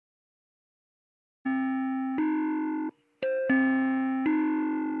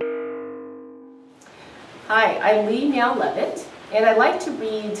Hi, I'm Miao Lovett, and I'd like to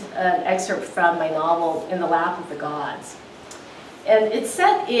read an excerpt from my novel, In the Lap of the Gods. And it's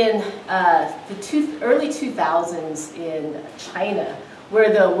set in the early 2000s in China,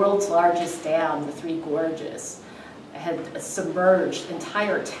 where the world's largest dam, the Three Gorges, had submerged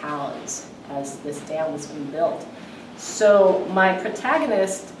entire towns as this dam was being built. So my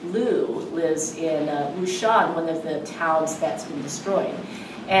protagonist, Lu, lives in Wushan, one of the towns that's been destroyed.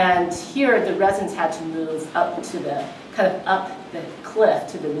 And here the residents had to move up to the, up the cliff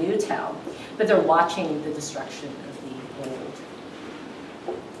to the new town, but they're watching the destruction of the old.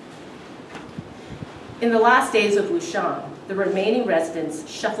 In the last days of Wushan, the remaining residents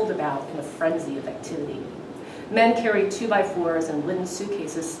shuffled about in a frenzy of activity. Men carried 2x4s and wooden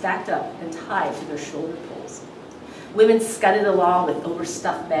suitcases stacked up and tied to their shoulder poles. Women scudded along with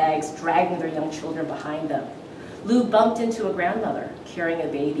overstuffed bags, dragging their young children behind them. Lu bumped into a grandmother carrying a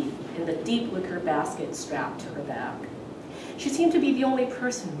baby in the deep wicker basket strapped to her back. She seemed to be the only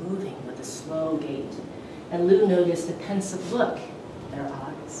person moving with a slow gait, and Lu noticed a pensive look in her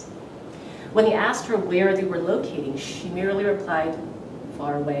eyes. When he asked her where they were locating, she merely replied,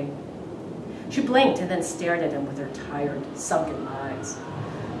 "Far away." She blinked and then stared at him with her tired, sunken eyes.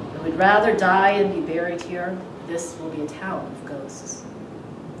 "I would rather die and be buried here. This will be a town of ghosts."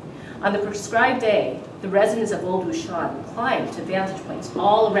 On the prescribed day, the residents of Old Wushan climbed to vantage points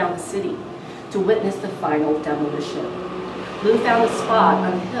all around the city to witness the final demolition. Lu found a spot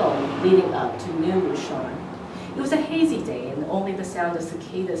on a hill leading up to New Wushan. It was a hazy day, and only the sound of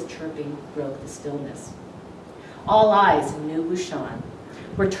cicadas chirping broke the stillness. All eyes in New Wushan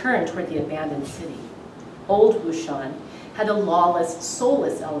were turned toward the abandoned city. Old Wushan had a lawless,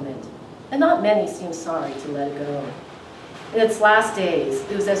 soulless element, and not many seemed sorry to let it go. In its last days,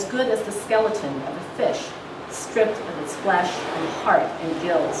 it was as good as the skeleton of a fish, stripped of its flesh and heart and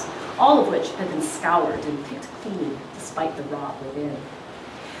gills, all of which had been scoured and picked clean despite the rot within.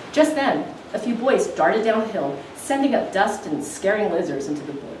 Just then, a few boys darted downhill, sending up dust and scaring lizards into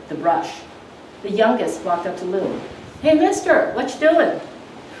the brush. The youngest walked up to Lu. "Hey, mister, what you doing?"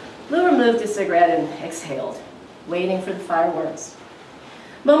 Lu removed his cigarette and exhaled, waiting for the fireworks.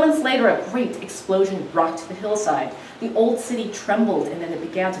 Moments later, a great explosion rocked the hillside. The old city trembled, and then it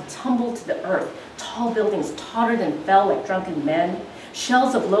began to tumble to the earth. Tall buildings tottered and fell like drunken men.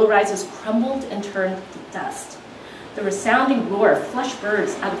 Shells of low-rises crumbled and turned to dust. The resounding roar flushed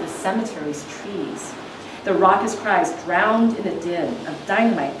birds out of the cemetery's trees. The raucous cries drowned in a din of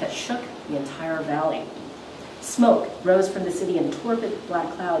dynamite that shook the entire valley. Smoke rose from the city in torpid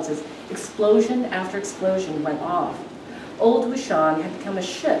black clouds as explosion after explosion went off. Old Wushan had become a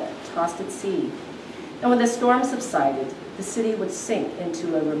ship tossed at sea, and when the storm subsided, the city would sink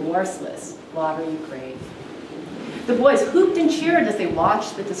into a remorseless, watery grave. The boys whooped and cheered as they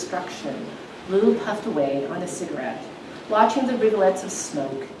watched the destruction. Lu puffed away on a cigarette, watching the rivulets of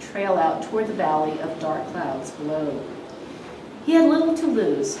smoke trail out toward the valley of dark clouds below. He had little to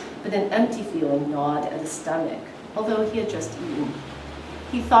lose, but an empty feeling gnawed at his stomach, although he had just eaten.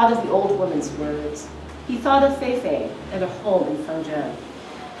 He thought of the old woman's words. He thought of Fei Fei and her home in Fengzhen.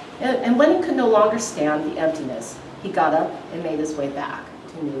 And when he could no longer stand the emptiness, he got up and made his way back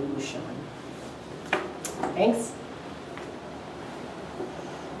to New Wushan. Thanks.